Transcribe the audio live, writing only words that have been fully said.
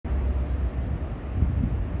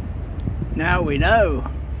Now we know.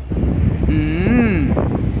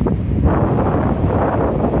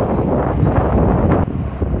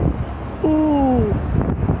 Ooh,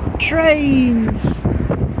 trains!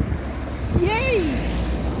 Yay!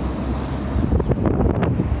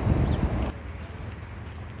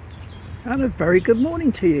 And a very good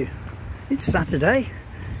morning to you. It's Saturday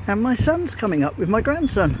and my son's coming up with my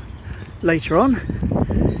grandson. Later on,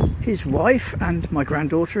 his wife and my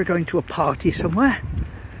granddaughter are going to a party somewhere,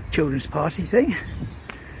 children's party thing,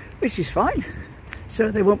 which is fine,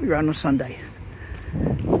 so they won't be around on Sunday.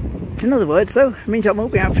 In other words though, it means I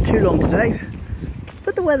won't be out for too long today,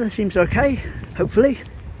 but the weather seems okay, hopefully.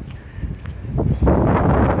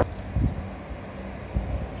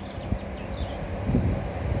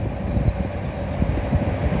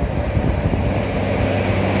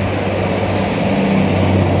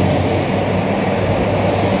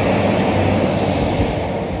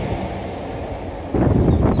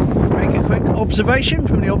 Observation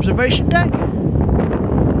from the observation deck. I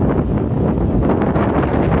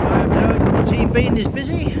observed the team being is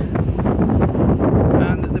busy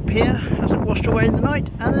and that the pier hasn't washed away in the night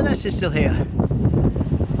and the nest is still here.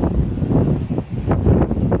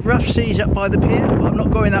 Rough seas up by the pier, but I'm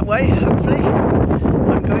not going that way, hopefully.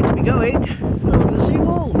 I'm going to be going along the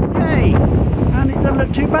seawall. Yay! And it doesn't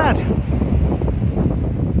look too bad.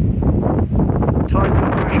 Tide's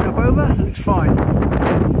not crashing up over, looks fine.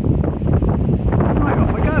 Right,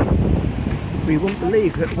 off I go. You won't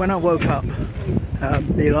believe that when I woke up,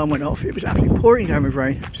 the alarm went off. It was absolutely pouring down with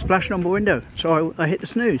rain, splashing on my window, so I hit the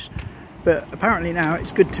snooze. But apparently now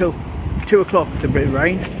it's good till 2 o'clock to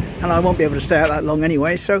rain, and I won't be able to stay out that long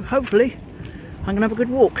anyway, so hopefully I'm going to have a good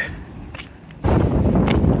walk.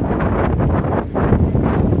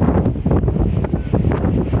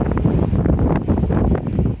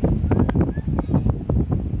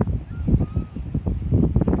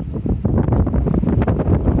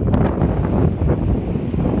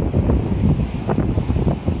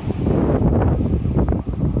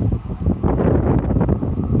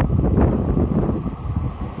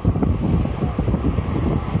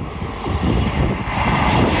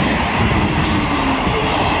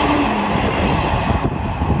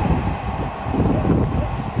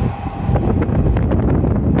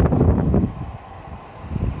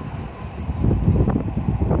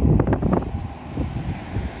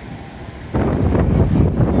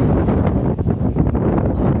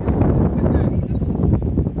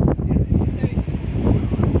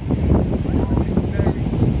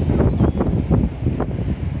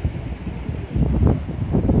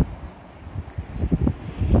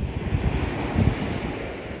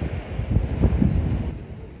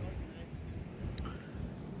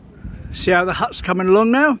 See how the hut's coming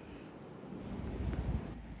along now?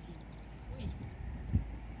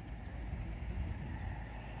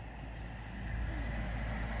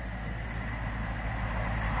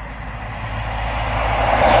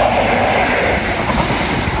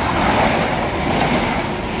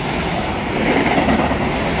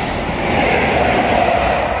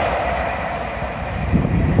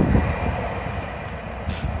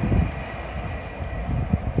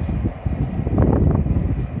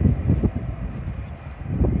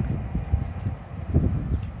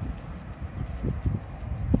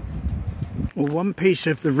 Well, one piece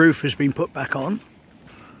of the roof has been put back on.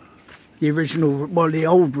 The original, well, the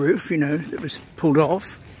old roof, you know, that was pulled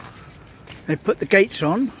off. They've put the gates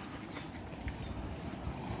on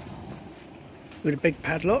with a big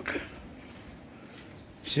padlock.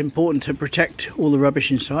 It's important to protect all the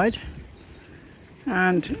rubbish inside.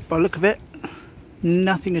 And by the look of it,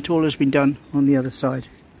 nothing at all has been done on the other side.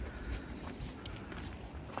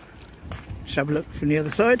 Let's have a look from the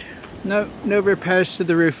other side. No repairs to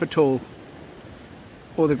the roof at all,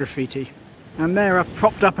 or the graffiti. And there,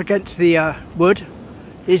 propped up against the wood,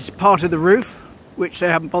 is part of the roof, which they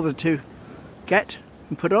haven't bothered to get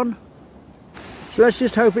and put on. So let's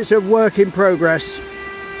just hope it's a work in progress.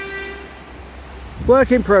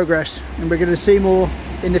 Work in progress, and we're going to see more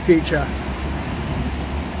in the future.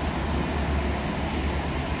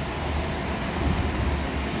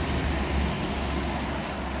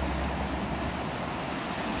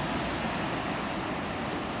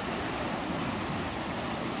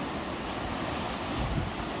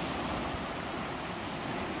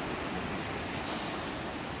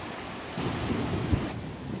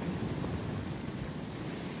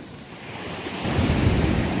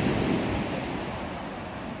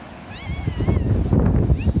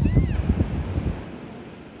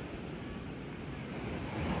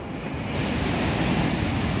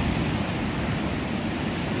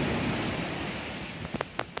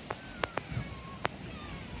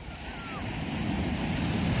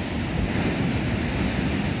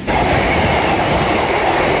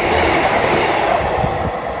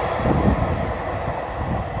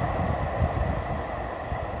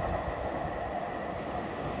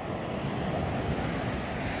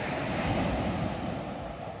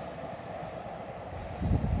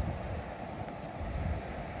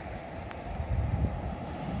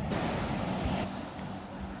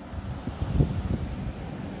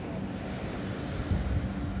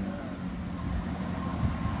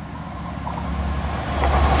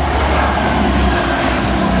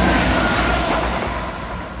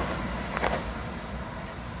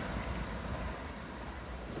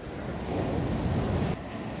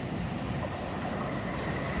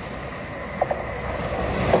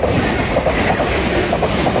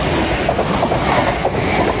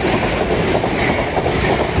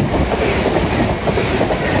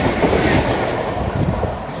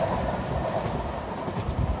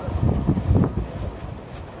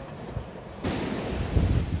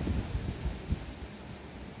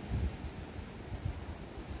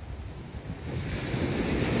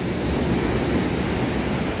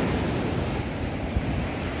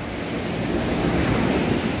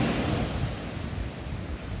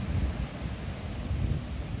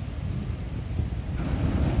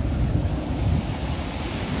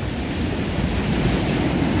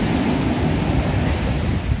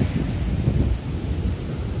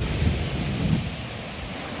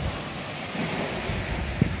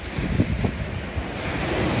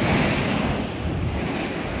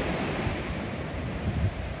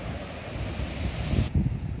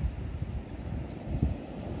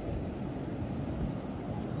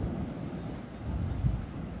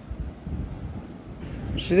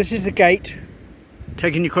 So this is the gate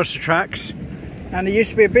taking you across the tracks, and there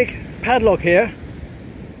used to be a big padlock here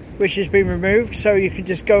which has been removed, so you can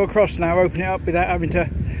just go across now, open it up without having to. I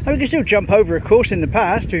mean, you can still jump over, of course, in the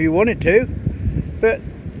past if you wanted to, but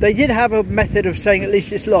they did have a method of saying at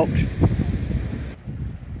least it's locked.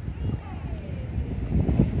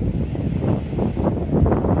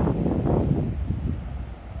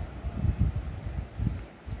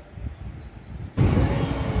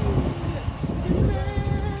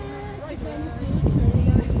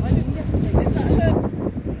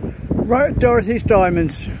 Right at Dorothy's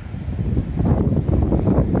Diamonds.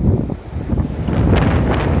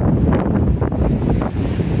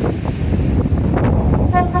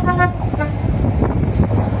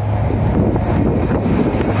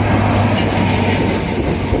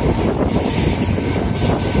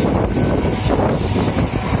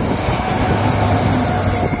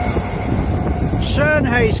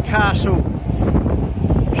 Cernhays Castle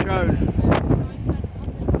shown.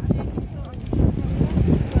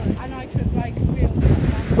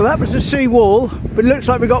 Well, that was the sea wall, but it looks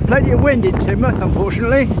like we've got plenty of wind in Teignmouth,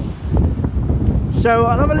 unfortunately. So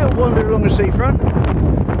I'll have a little wander along the seafront.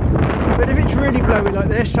 But if it's really blowy like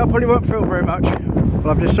this, I probably won't film very much. Well,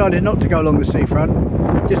 I've decided not to go along the seafront,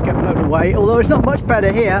 just get blown away. Although it's not much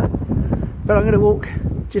better here, but I'm going to walk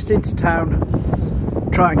just into town,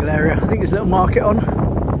 triangle area. I think there's a little market on,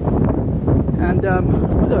 and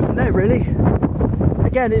we'll go from there. Really.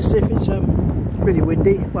 Again, if it's really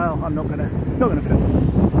windy, well, I'm not gonna film.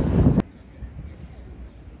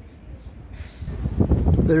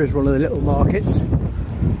 There is one of the little markets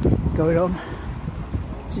going on,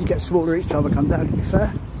 so you get smaller each time I come down, to be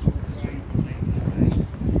fair.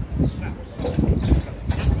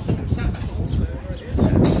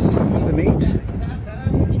 There's the meat,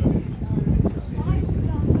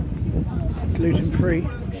 gluten-free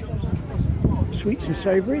sweets and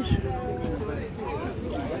savouries.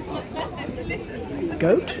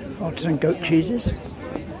 Goat, artisan goat cheeses,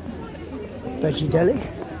 veggie deli,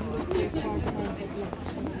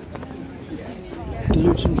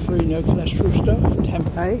 gluten-free, no cholesterol stuff,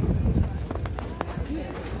 tempeh,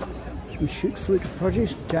 some shoot fruit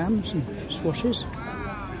produce, jams and squashes,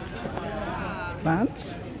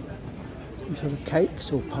 plants, some sort of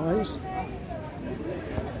cakes or pies.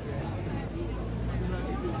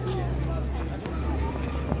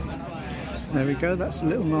 There we go, that's a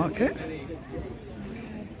little market.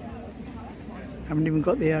 Haven't even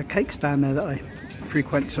got the cake stand there that I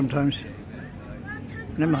frequent sometimes.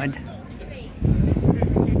 Never mind.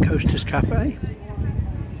 Coasters Cafe.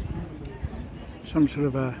 Some sort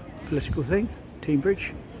of a political thing. Team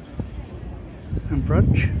bridge. And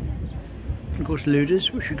brunch. And of course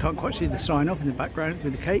Luders, which you can't quite see the sign of in the background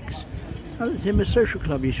with the cakes. Oh, the Teignmouth Social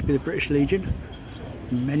Club used to be the British Legion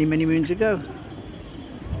many, many moons ago.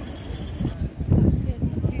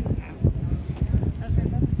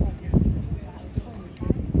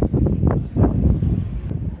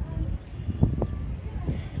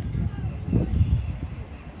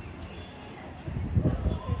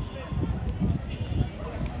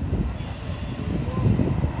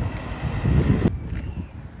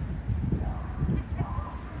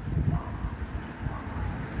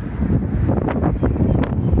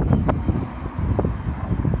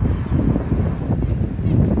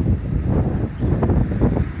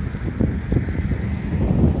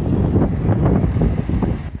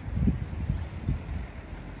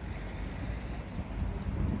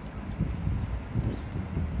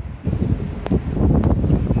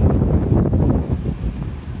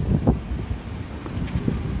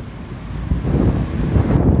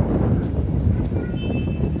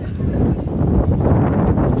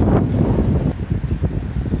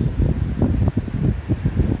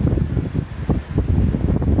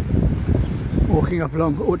 Walking up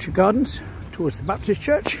along Orchard Gardens towards the Baptist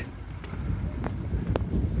Church.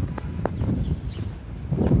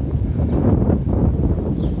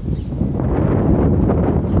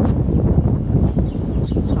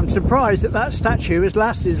 I'm surprised that that statue has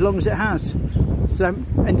lasted as long as it has. So it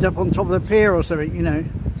ended up on top of the pier or something, you know.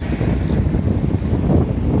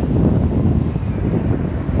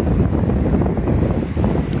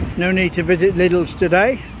 No need to visit Lidl's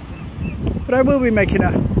today, but I will be making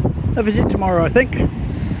a visit tomorrow, I think.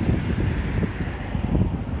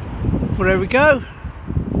 Well, there we go.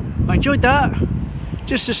 I enjoyed that.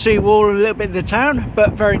 Just the seawall and a little bit of the town,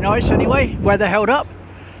 but very nice anyway. Weather held up.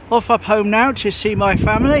 Off up home now to see my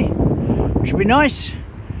family, which will be nice.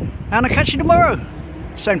 And I'll catch you tomorrow.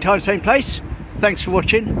 Same time, same place. Thanks for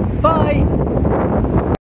watching. Bye.